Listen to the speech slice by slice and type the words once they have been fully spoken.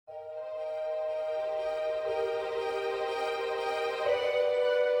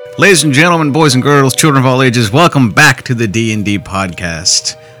Ladies and gentlemen, boys and girls, children of all ages, welcome back to the D&D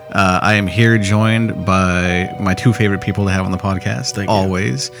podcast. I am here joined by my two favorite people to have on the podcast, Thank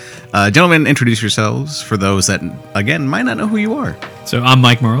always. Gentlemen, introduce yourselves for those that, again, might not know who you are. So I'm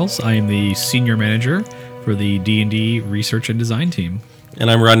Mike Merles. I am the senior manager for the D&D research and design team.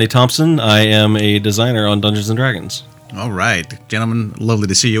 And I'm Rodney Thompson. I am a designer on Dungeons & Dragons. All right. Gentlemen, lovely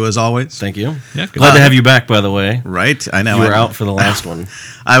to see you as always. Thank you. Yeah, Glad to have you back, by the way. Right? I know. You were out for the last one.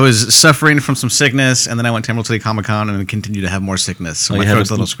 I was suffering from some sickness, and then I went to Emerald City Comic Con and continued to have more sickness. So my throat's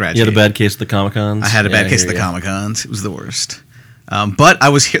a little scratchy. You had a bad case of the Comic Cons? I had a bad case of the Comic Cons. It was the worst. But I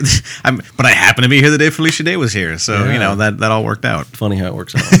was here. But I happened to be here the day Felicia Day was here, so you know that all worked out. Funny how it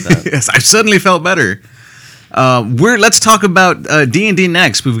works out like that. Yes, I suddenly felt better. Let's talk about D&D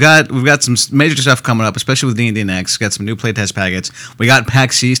Next. We've got some major stuff coming up, especially with D&D Next. We've got some new playtest packets. We got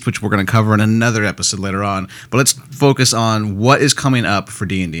PAX East, which we're going to cover in another episode later on. But let's focus on what is coming up for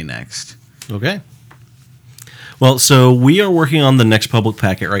D&D Next. Okay. Well, so we are working on the next public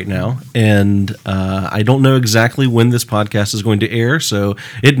packet right now, and I don't know exactly when this podcast is going to air, so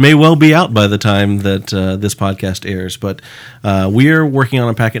it may well be out by the time that this podcast airs, but we are working on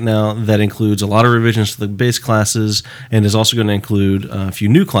a packet now that includes a lot of revisions to the base classes, and is also going to include a few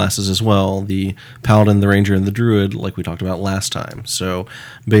new classes as well, the Paladin, the Ranger, and the Druid, like we talked about last time. So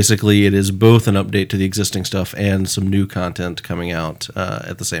basically it is both an update to the existing stuff and some new content coming out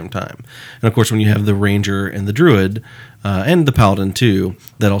at the same time. And of course, when you have the Ranger and the Druid, and the Paladin too,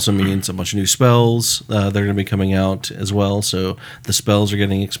 that also means a bunch of new spells that are going to be coming out as well. So the spells are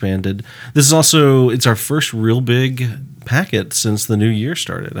getting expanded. This is also, it's our first real big packet since the new year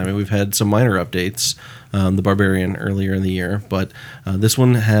started. I mean, we've had some minor updates, the Barbarian earlier in the year, but this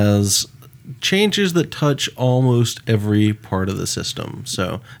one has changes that touch almost every part of the system,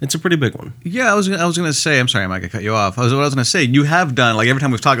 so it's a pretty big one. Yeah, I was gonna say. I'm sorry, Mike, I cut you off. What I was gonna say. You have done, like, every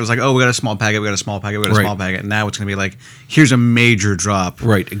time we've talked, it was like, oh, we got a small packet, we got a small packet, we got a small packet. Now it's gonna be like, here's a major drop.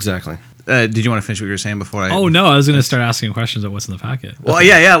 Right, exactly. Did you want to finish what you were saying before I? Oh no, I was going to start asking questions about what's in the packet. Well,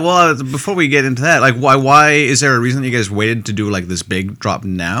 yeah. Well, before we get into that, like, why is there a reason that you guys waited to do like this big drop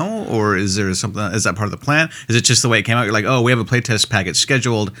now, or is there something? Is that part of the plan? Is it just the way it came out? You're like, oh, we have a playtest packet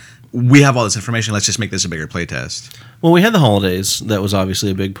scheduled. We have all this information. Let's just make this a bigger playtest. Well, we had the holidays. That was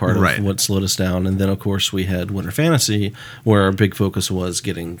obviously a big part of Right. what slowed us down. And then, of course, we had Winter Fantasy, where our big focus was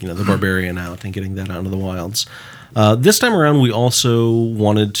getting the Barbarian out and getting that out into the wilds. This time around, we also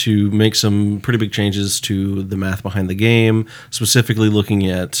wanted to make some pretty big changes to the math behind the game, specifically looking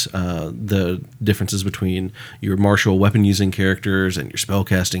at the differences between your martial weapon-using characters and your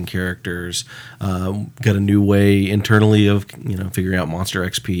spellcasting characters. Got a new way internally of figuring out monster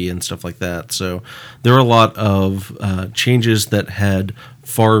XP and stuff like that. So there were a lot of changes that had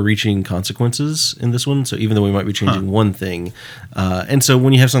far-reaching consequences in this one. So even though we might be changing one thing, and so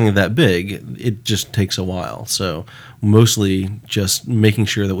when you have something that big, it just takes a while. So mostly just making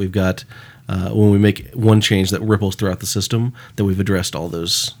sure that we've got, when we make one change that ripples throughout the system, that we've addressed all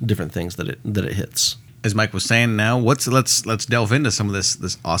those different things that it hits. As Mike was saying, now let's delve into some of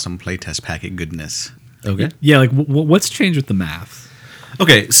this awesome playtest packet goodness. Okay. Yeah, like what's changed with the math?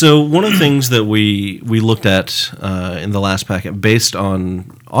 Okay, so one of the things that we looked at in the last packet, based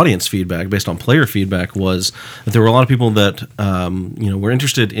on audience feedback, based on player feedback, was that there were a lot of people that were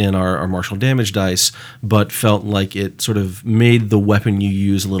interested in our martial damage dice, but felt like it sort of made the weapon you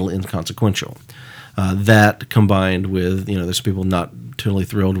use a little inconsequential. That combined with, there's some people not totally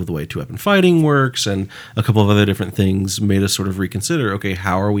thrilled with the way two-weapon fighting works, and a couple of other different things made us sort of reconsider, okay,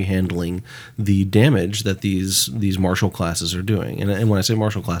 how are we handling the damage that these martial classes are doing? And when I say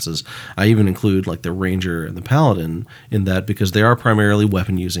martial classes, I even include like the Ranger and the Paladin in that, because they are primarily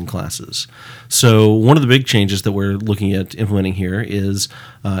weapon-using classes. So one of the big changes that we're looking at implementing here is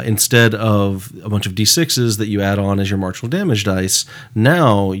instead of a bunch of D6s that you add on as your martial damage dice,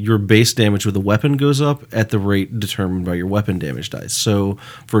 now your base damage with a weapon goes up at the rate determined by your weapon damage dice. So,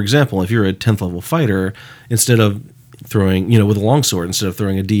 for example, if you're a 10th level fighter, instead of throwing, with a longsword, instead of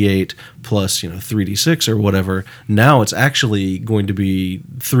throwing a D8 plus, 3D6 or whatever, now it's actually going to be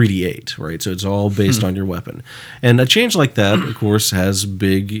 3D8, right? So it's all based on your weapon. And a change like that, of course, has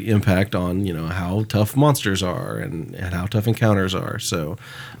big impact on, how tough monsters are and how tough encounters are. So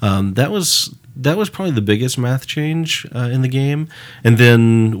that was probably the biggest math change in the game. And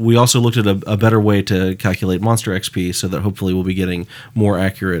then we also looked at a better way to calculate monster XP, so that hopefully we'll be getting more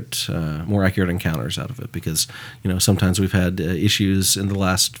accurate encounters out of it. Because sometimes we've had issues in the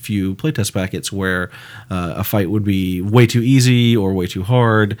last few playtest packets where a fight would be way too easy or way too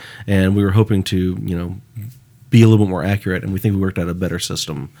hard, and we were hoping to be a little bit more accurate. And we think we worked out a better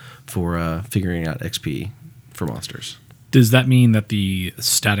system for figuring out XP for monsters. Does that mean that the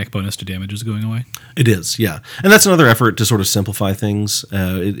static bonus to damage is going away? It is, yeah. And that's another effort to sort of simplify things.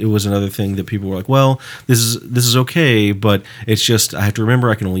 It was another thing that people were like, well, this is okay, but it's just I have to remember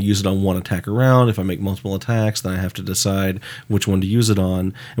I can only use it on one attack a round. If I make multiple attacks, then I have to decide which one to use it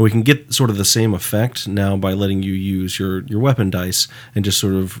on. And we can get sort of the same effect now by letting you use your weapon dice and just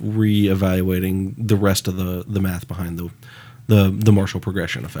sort of re-evaluating the rest of the math behind the martial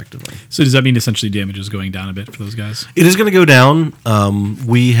progression effectively. So does that mean essentially damage is going down a bit for those guys? It is going to go down.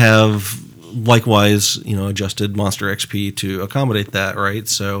 We have likewise, adjusted monster XP to accommodate that, right?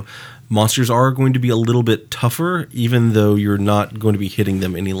 So monsters are going to be a little bit tougher, even though you're not going to be hitting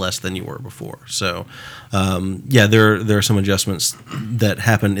them any less than you were before. So, there are some adjustments that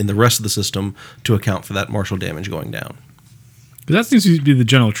happen in the rest of the system to account for that martial damage going down. Because that seems to be the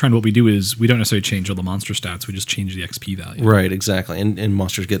general trend. What we do is we don't necessarily change all the monster stats. We just change the XP value. Right, exactly. And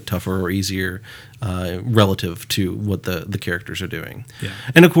monsters get tougher or easier relative to what the characters are doing. Yeah.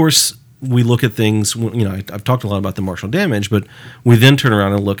 And of course, we look at things, I've talked a lot about the martial damage, but we then turn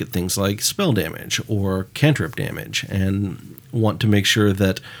around and look at things like spell damage or cantrip damage and want to make sure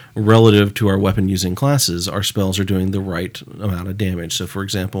that relative to our weapon using classes, our spells are doing the right amount of damage. So for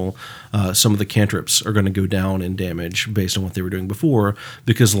example, some of the cantrips are going to go down in damage based on what they were doing before,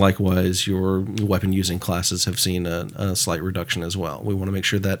 because likewise your weapon using classes have seen a slight reduction as well. We want to make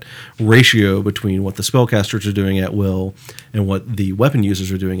sure that ratio between what the spellcasters are doing at will and what the weapon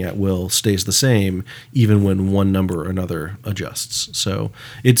users are doing at will stays the same, even when one number or another adjusts. So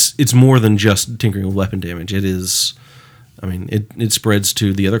it's more than just tinkering with weapon damage. It is, it spreads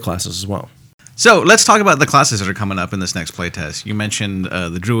to the other classes as well. So let's talk about the classes that are coming up in this next playtest. You mentioned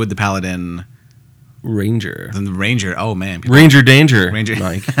the Druid, the Paladin, Ranger. Then the Ranger. Oh man, Ranger danger, Ranger.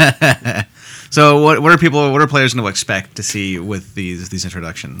 Mike. So what are players going to expect to see with these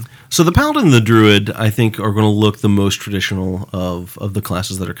introduction? So the Paladin and the Druid, I think, are going to look the most traditional of the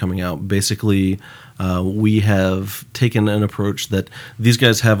classes that are coming out. Basically, we have taken an approach that these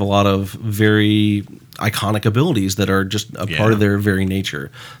guys have a lot of very iconic abilities that are just a part of their very nature.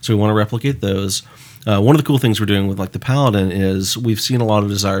 So we want to replicate those. One of the cool things we're doing with the Paladin is we've seen a lot of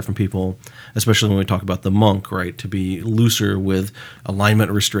desire from people, especially when we talk about the monk, right, to be looser with alignment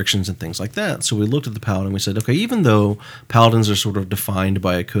restrictions and things like that. So we looked at the Paladin and we said, okay, even though Paladins are sort of defined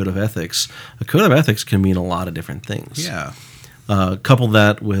by a code of ethics, a code of ethics can mean a lot of different things. Yeah. Couple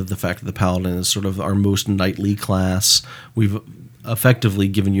that with the fact that the Paladin is sort of our most knightly class. We've effectively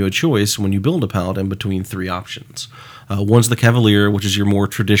given you a choice when you build a Paladin between three options. One's the Cavalier, which is your more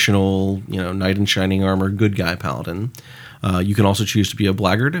traditional, knight in shining armor, good guy Paladin. You can also choose to be a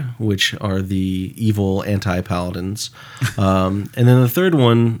Blackguard, which are the evil anti-paladins. And then the third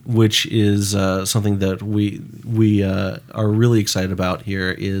one, which is something that we are really excited about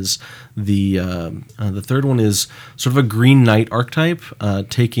here, is the third one is sort of a Green Knight archetype,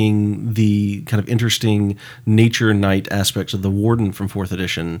 taking the kind of interesting nature knight aspects of the Warden from 4th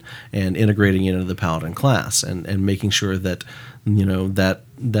edition and integrating it into the Paladin class and making sure that,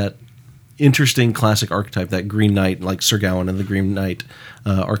 that interesting classic archetype, that Green Knight, like Sir Gawain and the Green Knight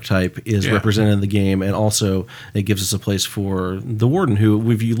archetype, is represented in the game, and also it gives us a place for the Warden, who,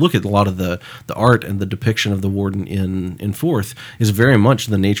 if you look at a lot of the art and the depiction of the Warden in 4th, is very much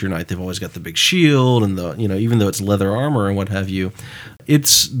the nature knight. They've always got the big shield and the, even though it's leather armor and what have you,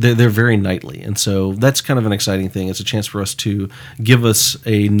 they're very knightly, and so that's kind of an exciting thing. It's a chance for us to give us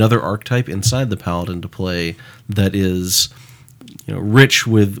another archetype inside the Paladin to play that is, rich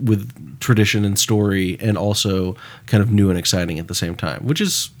with tradition and story, and also kind of new and exciting at the same time, which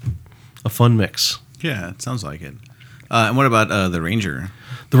is a fun mix. Yeah, it sounds like it. And what about the Ranger?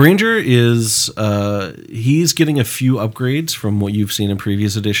 The Ranger is he's getting a few upgrades from what you've seen in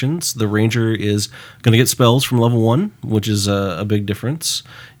previous editions. The Ranger is going to get spells from level 1, which is a big difference.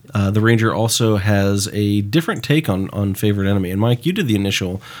 The Ranger also has a different take on favorite enemy. And Mike, you did the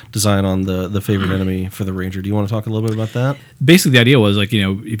initial design on the favorite enemy for the Ranger. Do you want to talk a little bit about that? Basically, the idea was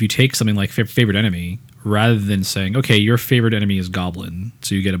if you take something like favorite enemy, rather than saying, okay, your favorite enemy is Goblin,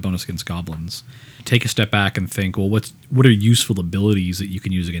 so you get a bonus against goblins, take a step back and think, well, what are useful abilities that you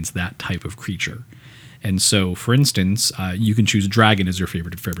can use against that type of creature? And so, for instance, you can choose Dragon as your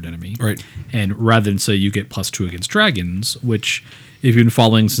favorite enemy. Right. And rather than say you get +2 against dragons, which, if you've been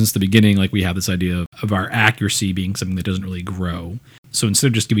following since the beginning, we have this idea of our accuracy being something that doesn't really grow. So instead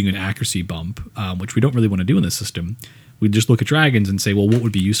of just giving you an accuracy bump, which we don't really want to do in this system, we just look at dragons and say, well, what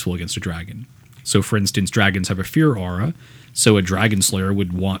would be useful against a dragon? So, for instance, dragons have a fear aura, so a dragon slayer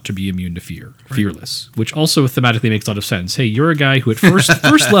would want to be immune to fear, fearless, which also thematically makes a lot of sense. Hey, you're a guy who at first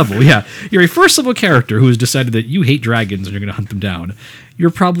level, you're a first level character who has decided that you hate dragons and you're going to hunt them down.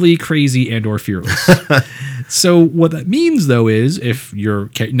 You're probably crazy and or fearless. So what that means, though, is if your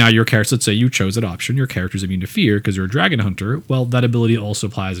character, let's say you chose that option, your character's immune to fear because you're a dragon hunter. Well, that ability also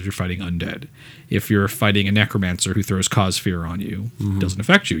applies if you're fighting undead. If you're fighting a necromancer who throws cause fear on you, it doesn't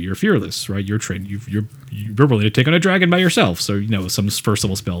affect you. You're fearless, right? You're trained. You're willing to take on a dragon by yourself. So some first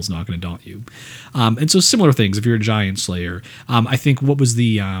level spell is not going to daunt you. And so similar things. If you're a giant slayer, I think what was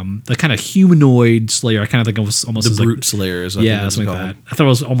the kind of humanoid slayer? I kind of think it was almost The as brute like, slayers. yeah, something like that. I thought it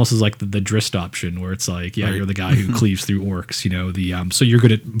was almost as like the Drist option, where it's like, yeah, you're the guy who cleaves through orcs. So you're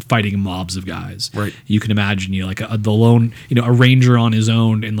good at fighting mobs of guys. Right. You can imagine, like the lone, a ranger on his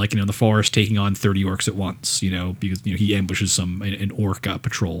own in the forest taking on 30 orcs at once. Because he ambushes an orc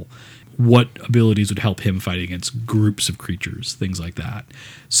patrol. What abilities would help him fight against groups of creatures, things like that.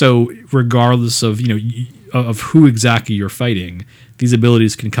 So regardless of of who exactly you're fighting, these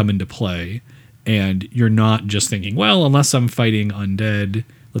abilities can come into play, and you're not just thinking, well, unless I'm fighting undead,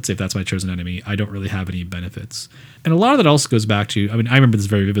 let's say if that's my chosen enemy, I don't really have any benefits. And a lot of that also goes back to, I remember this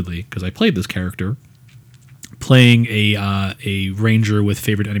very vividly because I played this character playing a ranger with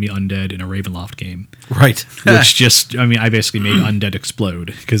favorite enemy undead in a Ravenloft game. Right. Which just, I basically made undead explode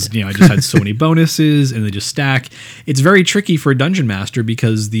because, I just had so many bonuses and they just stack. It's very tricky for a dungeon master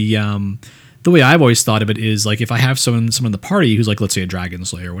because the way I've always thought of it is like if I have someone in the party who's like, let's say a dragon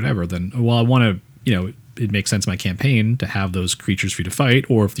slayer or whatever, then, well, I want to, it makes sense in my campaign to have those creatures for you to fight.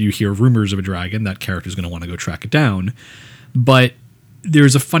 Or if you hear rumors of a dragon, that character's going to want to go track it down. But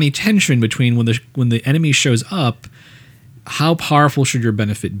there's a funny tension between when the enemy shows up, how powerful should your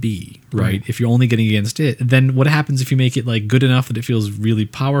benefit be, right? If you're only getting against it, then what happens if you make it like good enough that it feels really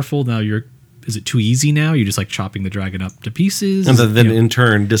powerful? Now is it too easy now? You're just like chopping the dragon up to pieces. And then in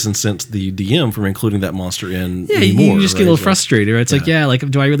turn disincents the DM from including that monster in anymore. You just get a little frustrated, right? It's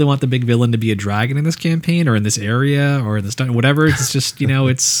do I really want the big villain to be a dragon in this campaign or in this area or in this whatever? It's just,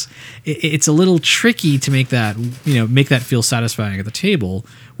 it's a little tricky to make that feel satisfying at the table.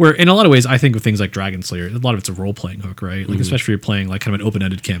 Where in a lot of ways, I think of things like Dragon Slayer, a lot of it's a role-playing hook, right? Like especially if you're playing like kind of an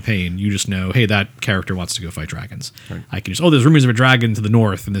open-ended campaign, you just know, hey, that character wants to go fight dragons. Right. I can just, there's rumors of a dragon to the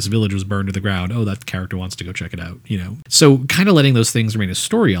north and this village was burned to the ground. Oh, that character wants to go check it out, So kind of letting those things remain as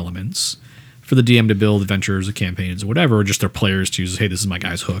story elements for the DM to build adventures or campaigns or whatever, or just their players to use, hey, this is my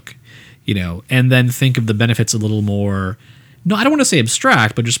guy's hook, and then think of the benefits a little more, no, I don't want to say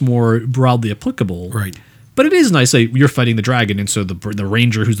abstract, but just more broadly applicable. Right. But it is nice, like you're fighting the dragon, and so the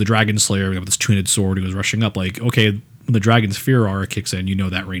ranger who's the dragon slayer with this two-handed sword who is rushing up, like, okay, when the dragon's fear aura kicks in,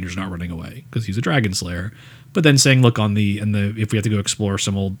 that ranger's not running away because he's a dragon slayer. But then saying, look, if we have to go explore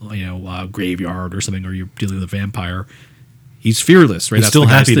some old graveyard or something, or you're dealing with a vampire, he's fearless, right? He's still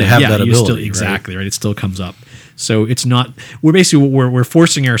happy to have that ability, exactly, right? It still comes up. So it's not. We're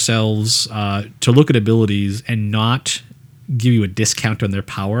forcing ourselves to look at abilities and not give you a discount on their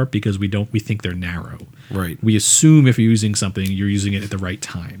power because we think they're narrow. Right. We assume if you're using something, you're using it at the right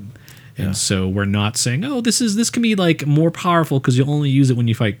time. And so we're not saying, oh, this can be like more powerful because you'll only use it when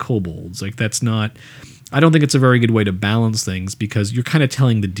you fight kobolds. Like that's not. I don't think it's a very good way to balance things because you're kind of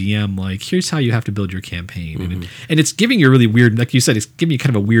telling the DM like, here's how you have to build your campaign, and it's giving you a really weird, like you said, it's giving you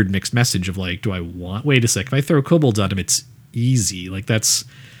kind of a weird mixed message of like, do I want? Wait a sec, if I throw kobolds at him, it's easy. Like that's.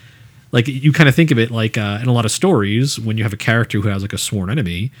 Like you kind of think of it like in a lot of stories when you have a character who has like a sworn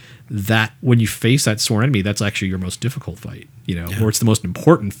enemy, that when you face that sworn enemy, that's actually your most difficult fight, or it's the most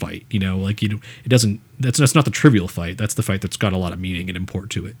important fight, that's not the trivial fight. That's the fight that's got a lot of meaning and import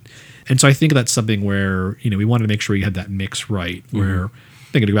to it. And so I think that's something where, we wanted to make sure you had that mix right, where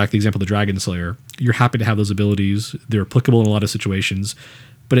I think to go back to the example of the Dragon Slayer, you're happy to have those abilities. They're applicable in a lot of situations.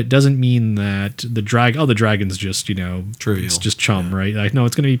 But it doesn't mean that the dragon's just, trivial. It's just chum, right? Like, no,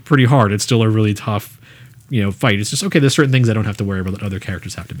 it's going to be pretty hard. It's still a really tough, fight. It's just, okay, there's certain things I don't have to worry about that other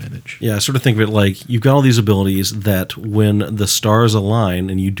characters have to manage. Yeah, I sort of think of it like you've got all these abilities that when the stars align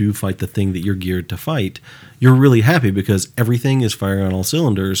and you do fight the thing that you're geared to fight, you're really happy because everything is firing on all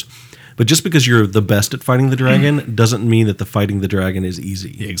cylinders. But just because you're the best at fighting the dragon doesn't mean that the fighting the dragon is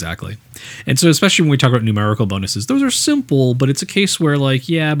easy. Yeah, exactly. And so especially when we talk about numerical bonuses, those are simple, but it's a case where like,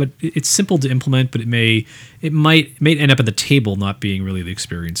 yeah, but it's simple to implement, but it might end up at the table not being really the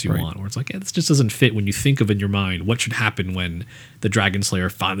experience you want, where it's like, this just doesn't fit when you think of in your mind what should happen when the Dragon Slayer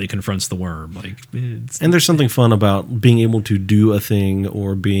finally confronts the worm. And there's something fun about being able to do a thing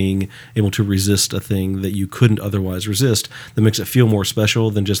or being able to resist a thing that you couldn't otherwise resist that makes it feel more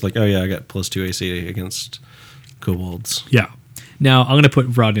special than just like, oh yeah, I got +2 AC against kobolds. Yeah. Now, I'm going to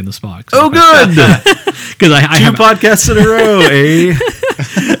put Rodney in the spot. Oh, good! Because I have 2 podcasts in a row, eh?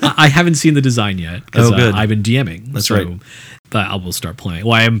 I haven't seen the design yet. Oh, good. I've been DMing. That's right. But I will start playing.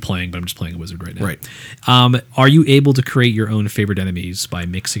 Well, I am playing, but I'm just playing a wizard right now. Right. Are you able to create your own favorite enemies by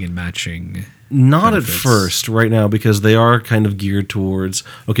mixing and matching Not at benefits? first, right now, because they are kind of geared towards,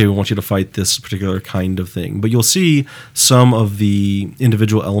 okay, we want you to fight this particular kind of thing. But you'll see some of the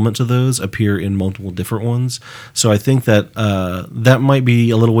individual elements of those appear in multiple different ones. So I think that that might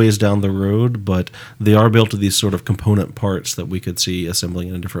be a little ways down the road, but they are built to these sort of component parts that we could see assembling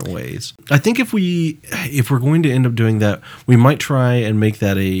in different ways. I think if we're going to end up doing that, we might try and make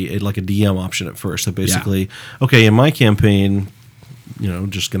that a DM option at first. So basically, okay, in my campaign,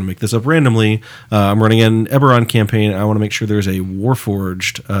 just going to make this up randomly. I'm running an Eberron campaign. I want to make sure there's a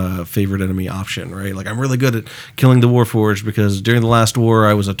Warforged favorite enemy option, right? Like, I'm really good at killing the Warforged because during the last war,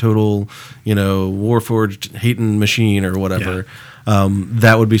 I was a total, Warforged hating machine or whatever.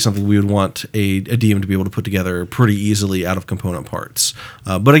 That would be something we would want a DM to be able to put together pretty easily out of component parts.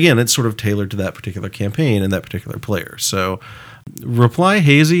 But again, it's sort of tailored to that particular campaign and that particular player. So reply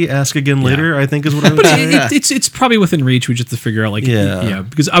hazy, ask again later, I think is what I would But say. it's probably within reach. We just have to figure out,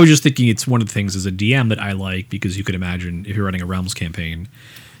 because I was just thinking it's one of the things as a DM that I like, because you could imagine if you're running a Realms campaign,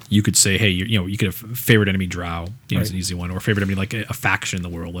 you could say, hey, you could have favorite enemy Drow, is an easy one, or favorite enemy like a faction in the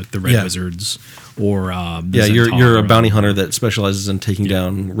world, like the Red Wizards, or the you're a bounty hunter that specializes in taking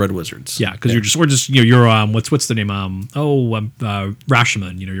down Red Wizards. Yeah, because you're what's the name?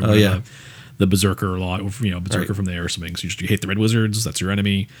 Rashomon. You're one of the Berserker Berserker from there or something. So you hate the Red Wizards. That's your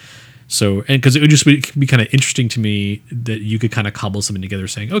enemy. So, and because it would just be kind of interesting to me that you could kind of cobble something together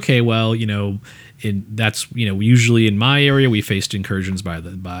saying, okay, well, usually in my area we faced incursions by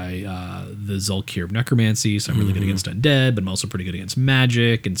the Zulkir of Necromancy, so I'm really good against undead, but I'm also pretty good against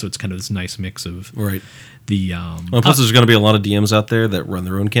magic, and so it's kind of this nice mix of the plus there's going to be a lot of DMs out there that run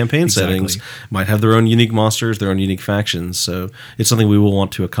their own campaign settings, might have their own unique monsters, their own unique factions, so it's something we will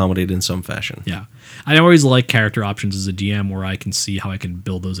want to accommodate in some fashion. Yeah, I always like character options as a DM where I can see how I can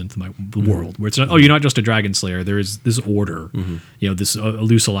build those into my world, where it's not, you're not just a dragon slayer, there is this order, this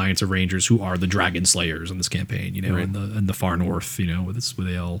loose alliance of rangers who are the dragon slayers in this campaign, in the far north,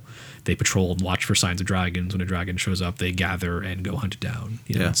 where they patrol and watch for signs of dragons. When a dragon shows up, they gather and go hunt it down.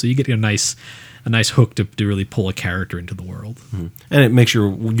 So you get a nice hook to really pull a character into the world. And it makes your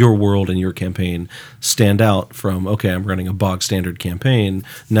world and your campaign stand out from, okay, I'm running a bog standard campaign.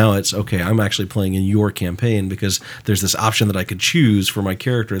 Now it's, okay, I'm actually playing in your campaign because there's this option that I could choose for my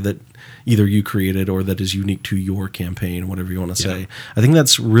character that either you created or that is unique to your campaign, whatever you want to say. I think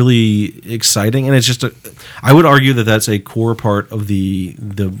that's really exciting, and it's just I would argue that that's a core part of the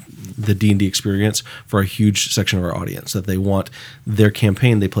D&D experience for a huge section of our audience, that they want their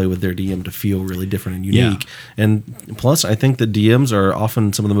campaign they play with their DM to feel really different and unique. And plus, I think that DMs are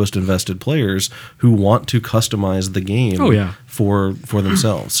often some of the most invested players who want to customize the game for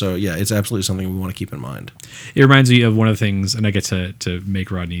themselves. So it's absolutely something we want to keep in mind. It reminds me of one of the things, and I get to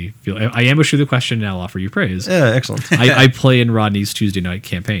make Rodney feel, I ambush you the question and I'll offer you praise. Yeah, excellent. I play in Rodney's Tuesday night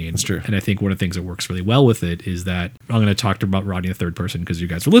campaign. That's true. And I think one of the things that works really well with it is that I'm going to talk about Rodney in the third person because you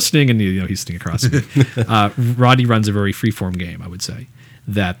guys are listening and he's sitting across me. Rodney runs a very freeform game, I would say.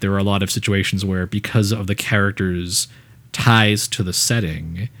 That there are a lot of situations where, because of the character's ties to the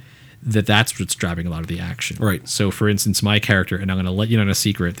setting, that's what's driving a lot of the action. Right. So, for instance, my character, and I'm going to let you know in a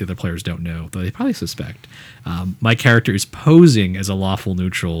secret the other players don't know, though they probably suspect, my character is posing as a lawful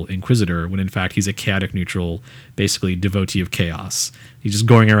neutral inquisitor when in fact he's a chaotic neutral, basically devotee of chaos. He's just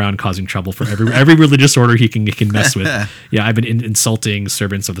going around causing trouble for every religious order he can mess with. I've been insulting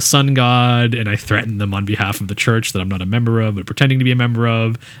servants of the sun god, and I threaten them on behalf of the church that I'm not a member of, but pretending to be a member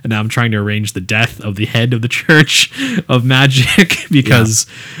of. And now I'm trying to arrange the death of the head of the church of magic because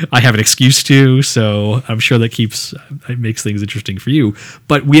I have an excuse to. So I'm sure that makes things interesting for you.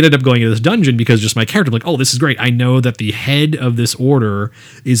 But we ended up going into this dungeon because just my character, I'm like, oh, this is great. I know that the head of this order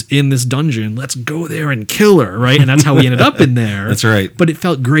is in this dungeon. Let's go there and kill her, right? And that's how we ended up in there. That's right. But it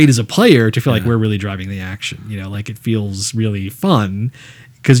felt great as a player to feel like we're really driving the action. Like it feels really fun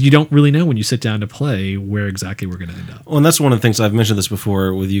because you don't really know when you sit down to play where exactly we're going to end up. Well, and that's one of the things, I've mentioned this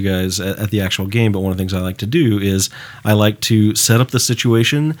before with you guys at the actual game, but one of the things I like to do is I like to set up the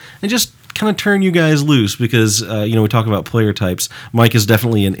situation and just kind of turn you guys loose because, we talk about player types. Mike is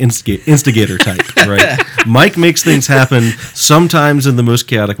definitely an instigator type, right? Mike makes things happen sometimes in the most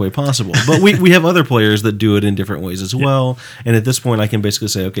chaotic way possible. But we have other players that do it in different ways as well. And at this point, I can basically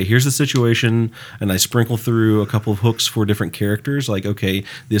say, okay, here's the situation. And I sprinkle through a couple of hooks for different characters. Like, okay,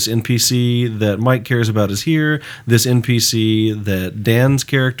 this NPC that Mike cares about is here. This NPC that Dan's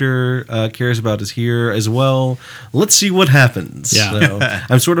character cares about is here as well. Let's see what happens. Yeah. So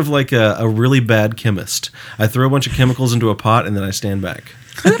I'm sort of like a a really bad chemist. I throw a bunch of chemicals into a pot and then I stand back.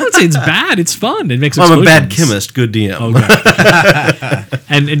 I don't say it's bad. It's fun. It makes Well, I'm a bad explosions. chemist. Good DM. Okay.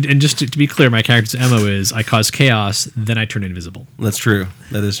 and just to be clear, my character's MO is I cause chaos, then I turn invisible. That's true.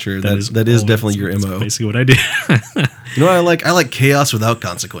 That is true. That is always- definitely your that's MO. basically what I do. You know what I like? I like chaos without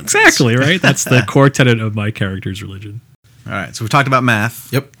consequences. Exactly, right? That's the core tenet of my character's religion. All right, so we've talked about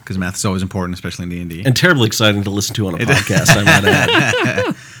math. Yep. Because math is always important, especially in D&D. And terribly exciting to listen to on a podcast, I might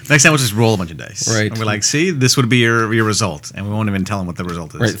add. Next time we'll just roll a bunch of dice. Right. And we're like, see, this would be your result. And we won't even tell them what the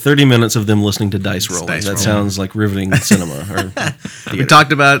result is. Right, 30 minutes of them listening to dice rolling. dice That rolling. sounds like riveting cinema. Or We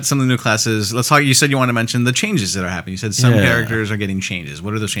talked about some of the new classes. Let's talk. You said you want to mention the changes that are happening. You said some Yeah. characters are getting changes.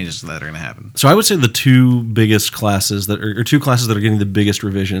 What are those changes that are going to happen? So I would say the two biggest classes or two classes that are getting the biggest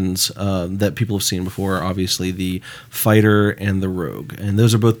revisions that people have seen before are obviously the fighter and the rogue, and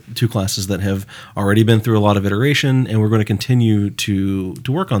those are both two classes that have already been through a lot of iteration, and we're going to continue to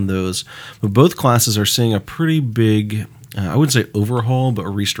work on those. But both classes are seeing a pretty big, I wouldn't say overhaul, but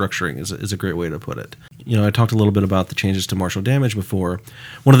restructuring is a great way to put it. You know, I talked a little bit about the changes to martial damage before.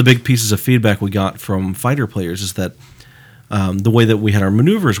 One of the big pieces of feedback we got from fighter players is that the way that we had our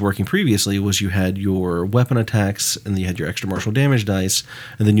maneuvers working previously was you had your weapon attacks and you had your extra martial damage dice,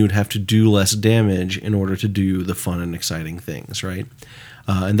 and then you would have to do less damage in order to do the fun and exciting things, right?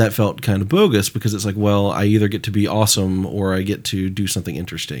 And that felt kind of bogus because it's like, well, I either get to be awesome or I get to do something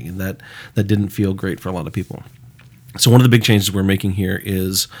interesting, and that didn't feel great for a lot of people. So one of the big changes we're making here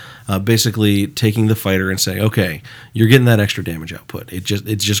is basically taking the fighter and saying, okay, you're getting that extra damage output. It's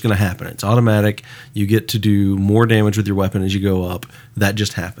just going to happen. It's automatic. You get to do more damage with your weapon as you go up. That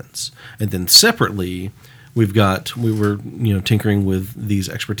just happens. And then separately, we were tinkering with these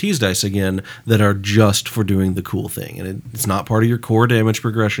expertise dice again that are just for doing the cool thing, and it's not part of your core damage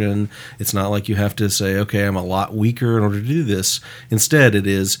progression. It's not like you have to say, okay, I'm a lot weaker in order to do this. Instead, it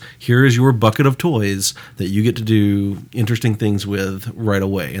is, here is your bucket of toys that you get to do interesting things with right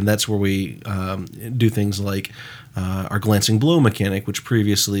away, and that's where we do things like our glancing blow mechanic, which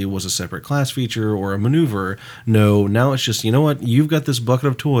previously was a separate class feature or a maneuver. No, now it's just, you know what? You've got this bucket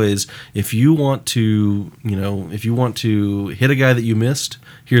of toys. If you want to hit a guy that you missed,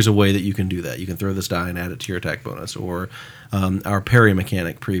 here's a way that you can do that. You can throw this die and add it to your attack bonus. Or our parry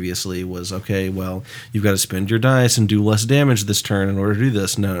mechanic previously was, okay, well, you've got to spend your dice and do less damage this turn in order to do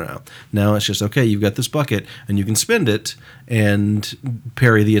this. No. Now it's just, okay, you've got this bucket and you can spend it and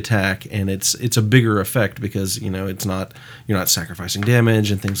parry the attack, and it's a bigger effect because you're not sacrificing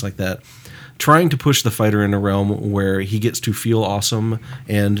damage and things like that. Trying to push the fighter in a realm where he gets to feel awesome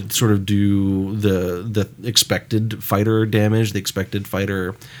and sort of do the expected fighter damage, the expected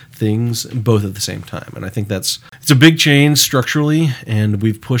fighter things, both at the same time. And I think it's a big change structurally, and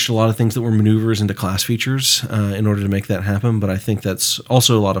we've pushed a lot of things that were maneuvers into class features in order to make that happen. But I think that's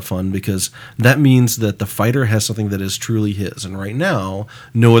also a lot of fun because that means that the fighter has something that is truly his. And right now,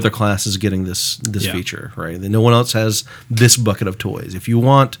 no other class is getting this feature, right? No one else has this bucket of toys. If you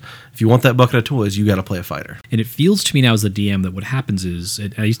want that bucket of toys, you got to play a fighter. And it feels to me now as the DM that what happens is,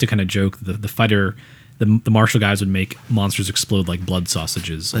 I used to kind of joke the fighter, the martial guys would make monsters explode like blood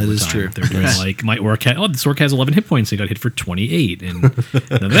sausages. That is true. They're doing like, my orc this orc has 11 hit points. He got hit for 28, and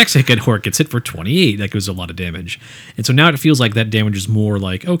the next orc gets hit for 28. That goes a lot of damage. And so now it feels like that damage is more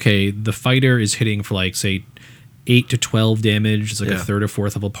like, okay, the fighter is hitting for like say 8 to 12 damage. It's like a third or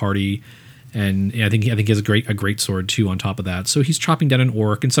fourth of a party. And I think he has a great sword too on top of that. So he's chopping down an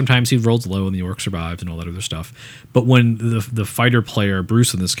orc, and sometimes he rolls low and the orc survives and all that other stuff. But when the fighter player,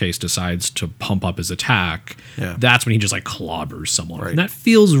 Bruce in this case, decides to pump up his attack, that's when he just like clobbers someone. Right. And that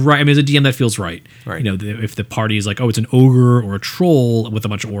feels right. I mean, as a DM, that feels right. Right. If the party is like, oh, it's an ogre or a troll with a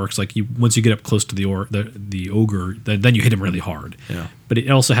bunch of orcs, like once you get up close to the ogre, then you hit him really hard. Yeah. But it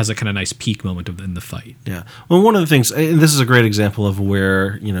also has a kind of nice peak moment in the fight. Yeah. Well, one of the things, and this is a great example of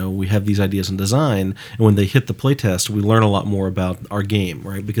where, we have these ideas in design, and when they hit the playtest, we learn a lot more about our game,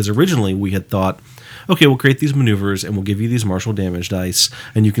 right? Because originally we had thought, okay, we'll create these maneuvers and we'll give you these martial damage dice,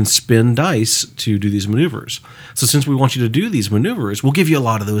 and you can spin dice to do these maneuvers. So since we want you to do these maneuvers, we'll give you a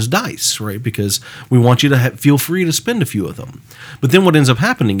lot of those dice, right? Because we want you to feel free to spend a few of them. But then what ends up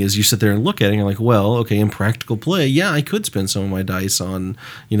happening is you sit there and look at it and you're like, well, okay, in practical play, yeah, I could spend some of my dice on,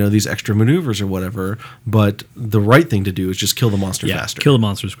 these extra maneuvers or whatever, but the right thing to do is just kill the monster faster. Kill the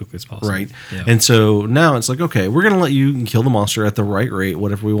monster as quickly as possible. Right. Yeah. And so now it's like, okay, we're going to let you kill the monster at the right rate,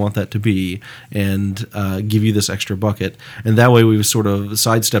 whatever we want that to be, and give you this extra bucket. And that way we've sort of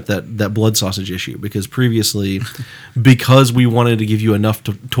sidestepped that blood sausage issue, because previously, because we wanted to give you enough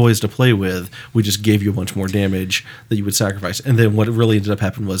toys to play with, we just gave you a bunch more damage that you would sacrifice. And then what really ended up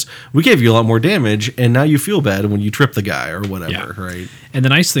happening was we gave you a lot more damage, and now you feel bad when you trip the guy or whatever, right? And the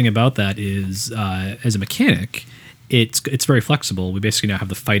nice thing about that is, as a mechanic, it's very flexible. We basically now have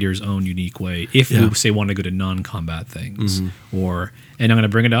the fighter's own unique way. If we say want to go to non-combat things, and I'm going to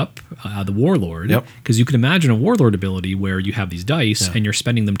bring it up, the Warlord, because you can imagine a Warlord ability where you have these dice and you're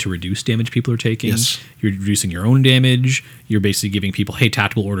spending them to reduce damage people are taking. Yes. You're reducing your own damage. You're basically giving people, hey,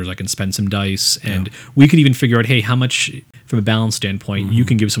 tactical orders, I can spend some dice, and we could even figure out, hey, how much from a balance standpoint you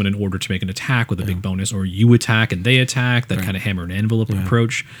can give someone an order to make an attack with a big bonus, or you attack and they attack. That kind of hammer and anvil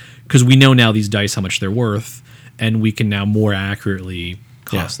approach, because we know now these dice how much they're worth. And we can now more accurately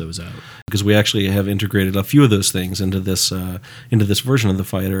cost those out. Because we actually have integrated a few of those things into this version of the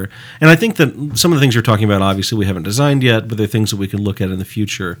fighter. And I think that some of the things you're talking about, obviously, we haven't designed yet, but they're things that we can look at in the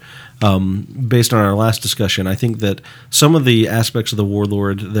future. Based on our last discussion, I think that some of the aspects of the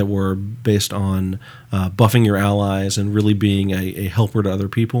Warlord that were based on buffing your allies and really being a helper to other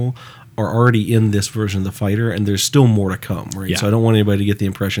people are already in this version of the fighter, and there's still more to come, right? Yeah. So I don't want anybody to get the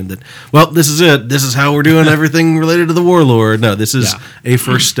impression that, well, this is it. This is how we're doing everything related to the Warlord. No, this is a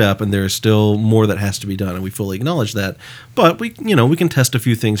first step, and there's still more that has to be done, and we fully acknowledge that. But we can test a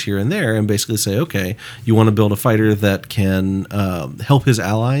few things here and there and basically say, okay, you want to build a fighter that can help his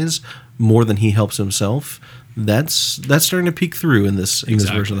allies more than he helps himself. That's starting to peek through in this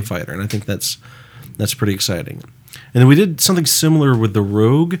version of the fighter, and I think that's pretty exciting. And then we did something similar with the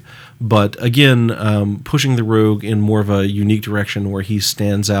Rogue, but again, pushing the Rogue in more of a unique direction where he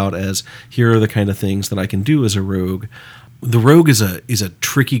stands out as, here are the kind of things that I can do as a Rogue. The Rogue is a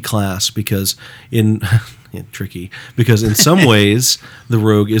tricky class because in some ways the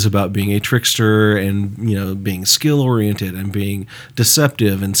Rogue is about being a trickster and being skill oriented and being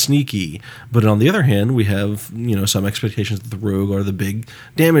deceptive and sneaky. But on the other hand, we have some expectations that the Rogue are the big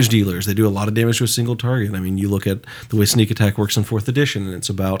damage dealers. They do a lot of damage to a single target. I mean, you look at the way sneak attack works in 4th edition, and it's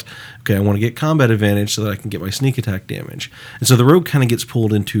about, okay, I want to get combat advantage so that I can get my sneak attack damage. And so the Rogue kind of gets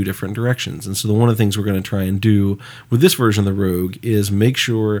pulled in two different directions. And so one of the things we're going to try and do with this version of the Rogue is make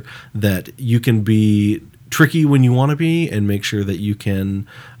sure that you can be tricky when you want to be, and make sure that you can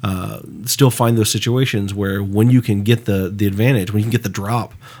still find those situations where when you can get the advantage, when you can get the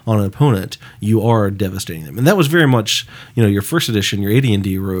drop on an opponent, you are devastating them. And that was very much, your first edition, your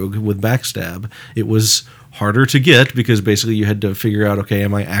AD&D Rogue with Backstab. It was harder to get because basically you had to figure out, okay,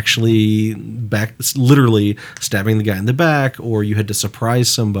 am I actually literally stabbing the guy in the back, or you had to surprise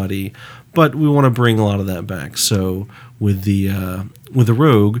somebody. But we want to bring a lot of that back. So with the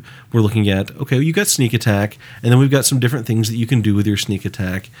Rogue, we're looking at, okay, you got sneak attack, and then we've got some different things that you can do with your sneak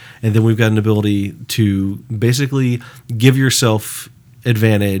attack, and then we've got an ability to basically give yourself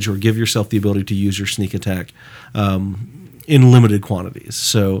advantage or give yourself the ability to use your sneak attack in limited quantities.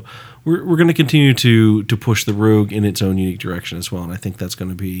 So we're going to continue to push the Rogue in its own unique direction as well, and I think that's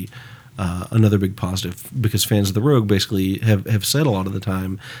going to be another big positive, because fans of the Rogue basically have said a lot of the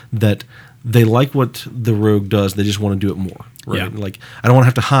time that they like what the Rogue does, they just want to do it more, right? Like, I don't want to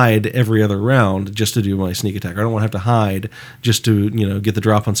have to hide every other round just to do my sneak attack. I don't want to have to hide just to get the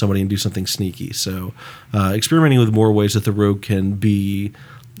drop on somebody and do something sneaky. So experimenting with more ways that the Rogue can be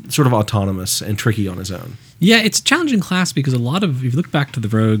sort of autonomous and tricky on his own. Yeah, it's a challenging class because if you look back to the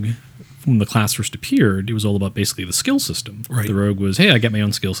Rogue when the class first appeared, it was all about basically the skill system. Right. The Rogue was, hey, I get my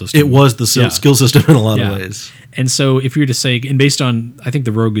own skill system. It was the skill system in a lot of ways. And so if you were to say, and based on, I think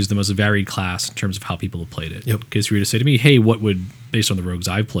the Rogue is the most varied class in terms of how people have played it. Yep. Because if you were to say to me, hey, what would, based on the Rogues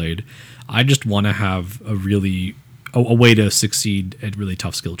I've played, I just want to have a way to succeed at really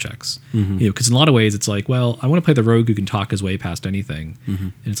tough skill checks. Mm-hmm. Because in a lot of ways, it's like, well, I want to play the Rogue who can talk his way past anything. Mm-hmm.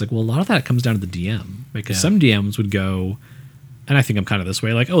 And it's like, well, a lot of that comes down to the DM. Because some DMs would go, and I think I'm kind of this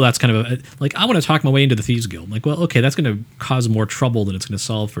way, like, oh, that's kind of I want to talk my way into the Thieves Guild. I'm like, well, okay, that's going to cause more trouble than it's going to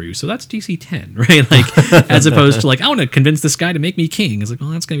solve for you. So that's DC 10, right? Like, as opposed to I want to convince this guy to make me king. It's like, well,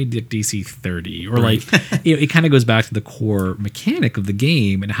 that's going to be DC 30. Or it kind of goes back to the core mechanic of the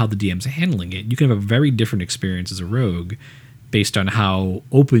game and how the DM's handling it. You can have a very different experience as a rogue based on how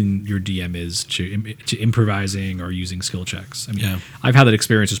open your DM is to improvising or using skill checks. I mean, I've had that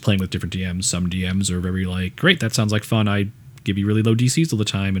experience just playing with different DMs. Some DMs are very great, that sounds like fun. I give you really low DCs all the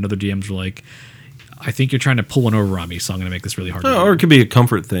time, and other DMs were like, I think you're trying to pull one over on me, so I'm going to make this really hard. Or it could be a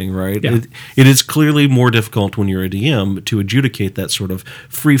comfort thing, right? Yeah. It is clearly more difficult when you're a DM to adjudicate that sort of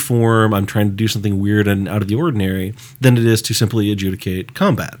free form, I'm trying to do something weird and out of the ordinary, than it is to simply adjudicate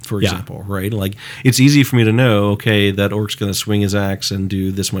combat, for example, right? Like, it's easy for me to know, okay, that orc's going to swing his axe and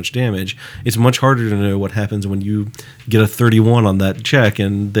do this much damage. It's much harder to know what happens when you get a 31 on that check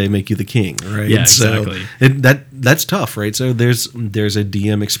and they make you the king, right? Yeah, exactly. So that's tough, right? So there's a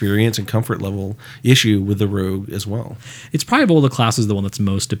DM experience and comfort level issue with the rogue as well. It's probably of all the classes the one that's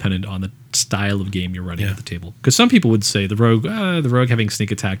most dependent on the style of game you're running at the table. Because some people would say the rogue having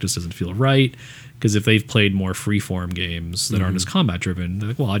sneak attack just doesn't feel right. Because if they've played more freeform games that aren't as combat driven, they're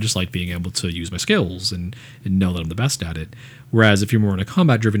like, well, I just like being able to use my skills and know that I'm the best at it. Whereas if you're more in a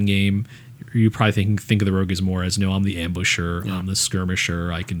combat driven game, you probably think of the rogue as more as, no, I'm the ambusher, I'm the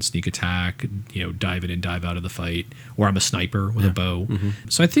skirmisher, I can sneak attack, dive in and dive out of the fight, or I'm a sniper with a bow.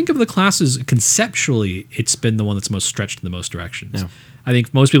 So I think of the classes conceptually, it's been the one that's most stretched in the most directions. I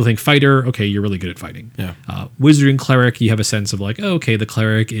think most people think fighter, okay, you're really good at fighting. Wizard and cleric, you have a sense of like, oh, okay, the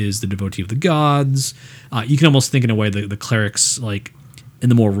cleric is the devotee of the gods. You can almost think in a way that the cleric's like, in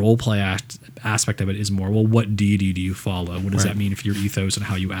the more role play aspect of it is more, well, what deity do you follow? What does that mean for your ethos and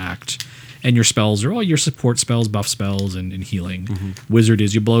how you act? And your spells are all your support spells, buff spells, and healing. Wizard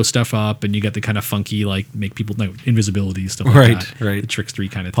is you blow stuff up, and you get the kind of funky, like, make people, invisibility, stuff like that. Right. The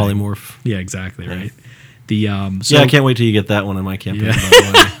trickstery kind of thing. Polymorph. Yeah, exactly, right. The I can't wait till you get that one in my campaign, by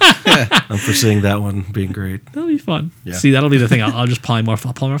the way. I'm foreseeing that one being great. That'll be fun. Yeah. See, that'll be the thing. I'll just polymorph.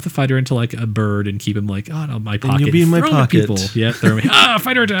 I'll polymorph the fighter into like a bird and keep him like, no, my pocket. And you'll be in my Throw him at pocket. people. Yeah, throw me.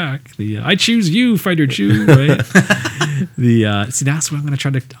 Fighter attack. I choose you, fighter Jew. Right. See, that's what I'm going to try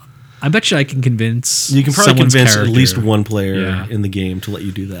to. I bet you I can convince. You can probably someone's convince character. at least one player in the game to let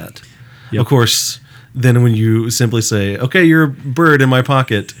you do that. Of course, then when you simply say, "Okay, you're a bird in my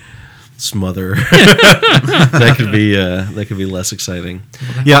pocket," smother. that could be less exciting.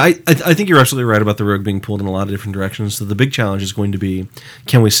 Yeah, I think you're absolutely right about the rogue being pulled in a lot of different directions. So the big challenge is going to be,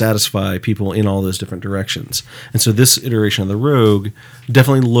 can we satisfy people in all those different directions? And so this iteration of the rogue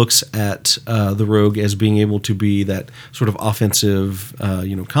definitely looks at the rogue as being able to be that sort of offensive,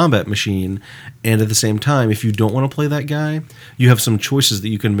 combat machine. And at the same time, if you don't want to play that guy, you have some choices that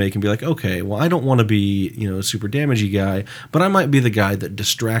you can make and be like, okay, well, I don't want to be, a super damagey guy, but I might be the guy that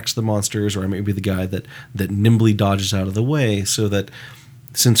distracts the monsters, or I might be the guy that nimbly dodges out of the way, so that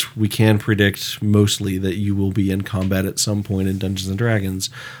since we can predict mostly that you will be in combat at some point in Dungeons and Dragons,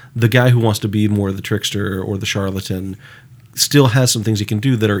 the guy who wants to be more the trickster or the charlatan still has some things he can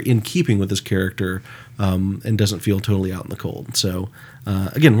do that are in keeping with his character, and doesn't feel totally out in the cold. So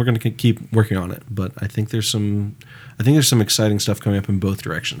again, we're going to keep working on it, but I think there's some exciting stuff coming up in both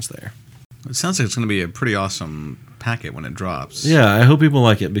directions there. It sounds like it's going to be a pretty awesome packet when it drops. Yeah, I hope people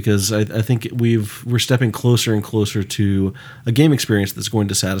like it, because I think we're stepping closer and closer to a game experience that's going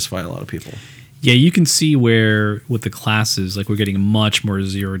to satisfy a lot of people. Yeah, you can see where with the classes, like, we're getting much more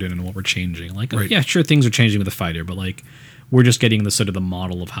zeroed in on what we're changing. Like, yeah, sure, things are changing with the fighter, but like, we're just getting the sort of the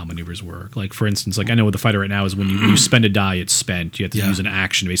model of how maneuvers work. Like, for instance, like, I know with the fighter right now is when you spend a die, it's spent. You have to use an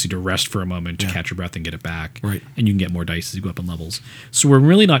action basically to rest for a moment to catch your breath and get it back. Right. And you can get more dice as you go up in levels. So we're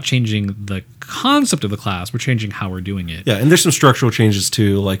really not changing the concept of the class. We're changing how we're doing it. Yeah, and there's some structural changes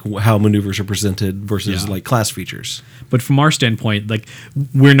too, like how maneuvers are presented versus like class features. But from our standpoint, like,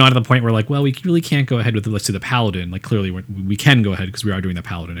 we're not at the point where like, well, we really can't go ahead with, let's say, the paladin. Like, clearly we can go ahead because we are doing the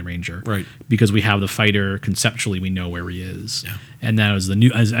paladin and ranger. Right. Because we have the fighter, conceptually we know where he is. Yeah. And that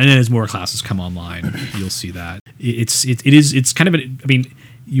as as more classes come online, you'll see that it's kind of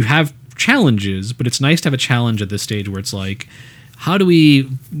you have challenges, but it's nice to have a challenge at this stage where it's like, how do we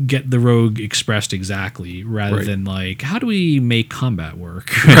get the rogue expressed exactly, rather than like, how do we make combat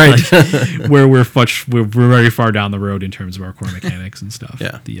work? Right. Like, where we're very far down the road in terms of our core mechanics and stuff.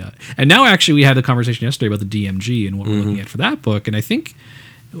 Yeah. And now actually we had the conversation yesterday about the DMG and what we're looking at for that book, and I think,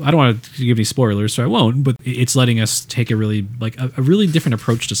 I don't want to give any spoilers, so I won't, but it's letting us take a really different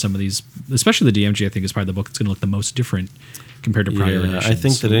approach to some of these, especially the DMG. I think is probably the book that's going to look the most different compared to prior editions. I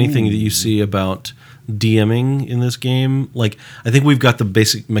think that anything that you see about DMing in this game, like, I think we've got the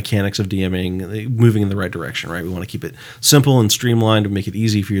basic mechanics of DMing moving in the right direction, right? We want to keep it simple and streamlined and make it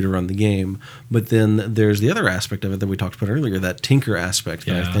easy for you to run the game. But then there's the other aspect of it that we talked about earlier, that tinker aspect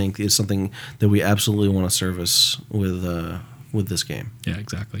that I think is something that we absolutely want to service with this game. Yeah,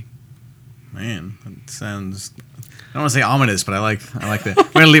 exactly. Man, that sounds, I don't want to say ominous, but I like that.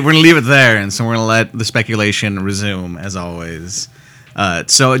 We're gonna leave it there, and so we're gonna let the speculation resume as always.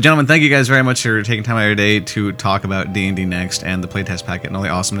 So, gentlemen, thank you guys very much for taking time out of your day to talk about D&D Next and the playtest packet and all the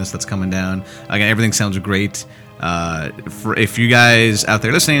awesomeness that's coming down. Again, everything sounds great. If you guys out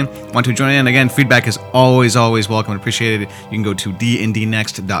there listening want to join in, again, feedback is always welcome and appreciated. You can go to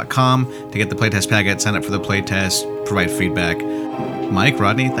dndnext.com to get the playtest packet, sign up for the playtest, provide feedback. Mike,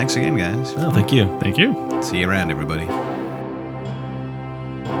 Rodney, thanks again, guys. Oh, thank you. Thank you. See you around, everybody.